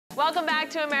Welcome back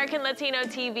to American Latino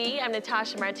TV. I'm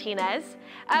Natasha Martinez.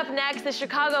 Up next, the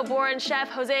Chicago-born chef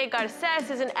Jose Garces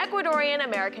is an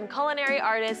Ecuadorian-American culinary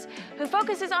artist who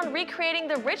focuses on recreating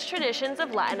the rich traditions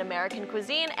of Latin American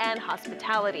cuisine and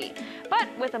hospitality, but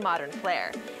with a modern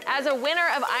flair. As a winner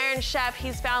of Iron Chef,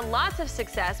 he's found lots of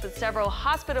success with several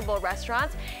hospitable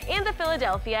restaurants in the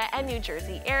Philadelphia and New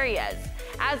Jersey areas.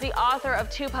 As the author of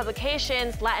 2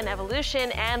 publications, Latin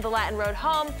Evolution and The Latin Road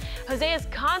Home, Jose is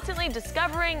constantly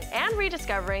discovering and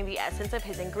rediscovering the essence of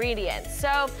his ingredients.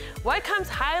 So, what comes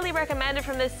highly recommended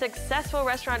from this successful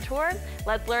restaurateur?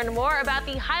 Let's learn more about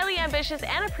the highly ambitious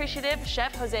and appreciative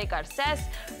Chef Jose Garces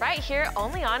right here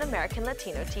only on American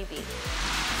Latino TV.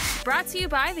 Brought to you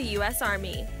by the U.S.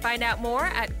 Army. Find out more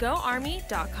at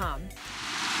goarmy.com.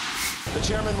 The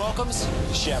chairman welcomes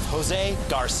Chef Jose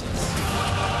Garces.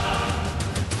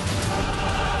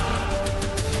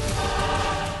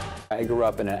 I grew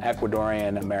up in an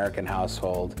Ecuadorian-American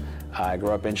household. I grew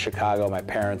up in Chicago. My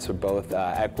parents were both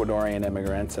Ecuadorian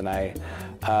immigrants, and I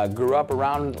grew up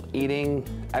around eating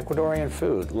Ecuadorian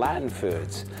food, Latin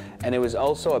foods. And it was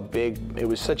also it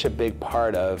was such a big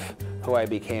part of who I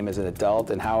became as an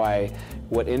adult and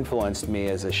what influenced me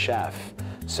as a chef.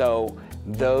 So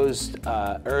those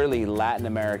early Latin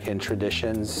American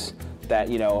traditions that,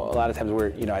 a lot of times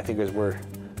I think as we're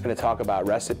going to talk about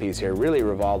recipes here, really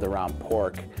revolved around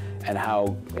pork and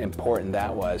how important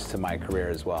that was to my career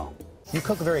as well. You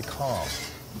cook very calm.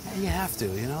 You have to,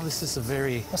 this is a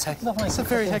very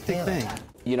hectic thing.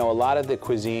 A lot of the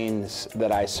cuisines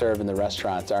that I serve in the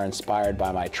restaurants are inspired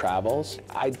by my travels.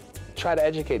 I try to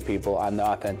educate people on the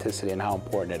authenticity and how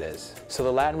important it is. So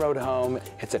the Latin Road Home,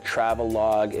 it's a travel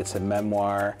log, it's a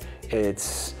memoir,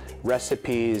 it's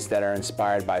recipes that are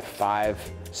inspired by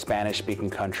 5 Spanish-speaking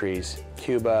countries: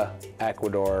 Cuba,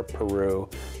 Ecuador, Peru,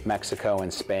 Mexico,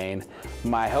 and Spain.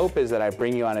 My hope is that I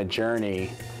bring you on a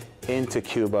journey into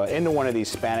Cuba, into one of these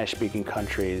Spanish-speaking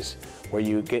countries where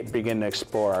you begin to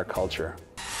explore our culture.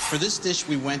 For this dish,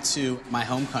 we went to my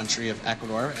home country of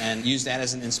Ecuador and used that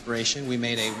as an inspiration. We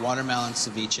made a watermelon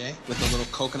ceviche with a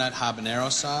little coconut habanero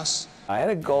sauce. I had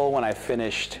a goal when I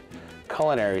finished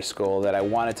culinary school that I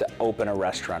wanted to open a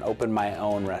restaurant, open my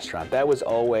own restaurant. That was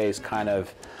always kind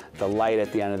of the light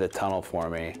at the end of the tunnel for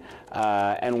me.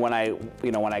 And when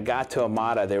I got to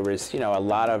Amada, there was, a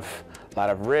lot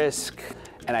of risk.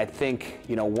 And I think,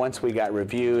 once we got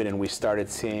reviewed and we started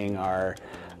seeing our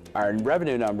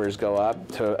revenue numbers go up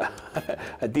to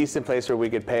a decent place where we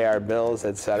could pay our bills,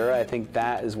 etc., I think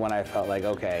that is when I felt like,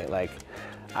 okay,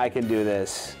 I can do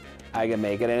this. I can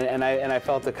make it, and I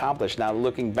felt accomplished. Now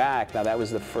looking back, that was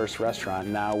the first restaurant.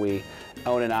 Now we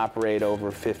own and operate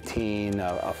over 15,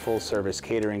 a full-service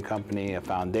catering company, a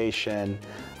foundation,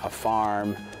 a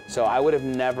farm. So I would have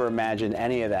never imagined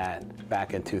any of that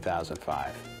back in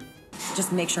 2005. It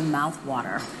just makes your mouth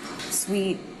water.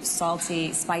 Sweet,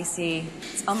 salty, spicy.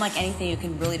 It's unlike anything you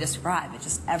can really describe. It's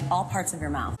just all parts of your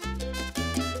mouth.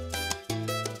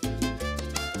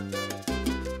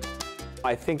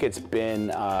 I think it's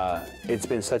been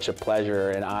such a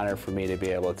pleasure and honor for me to be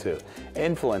able to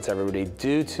influence everybody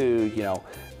due to,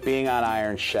 being on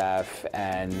Iron Chef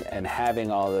and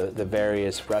having all the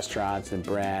various restaurants and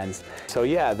brands. So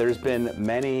yeah, there's been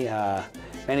many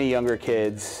younger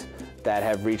kids that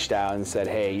have reached out and said,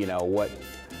 hey,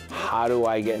 how do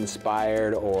I get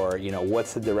inspired, or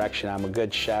what's the direction? I'm a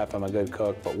good chef, I'm a good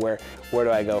cook, but where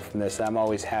do I go from this? I'm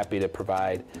always happy to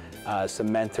provide some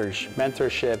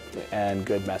mentorship and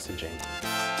good messaging.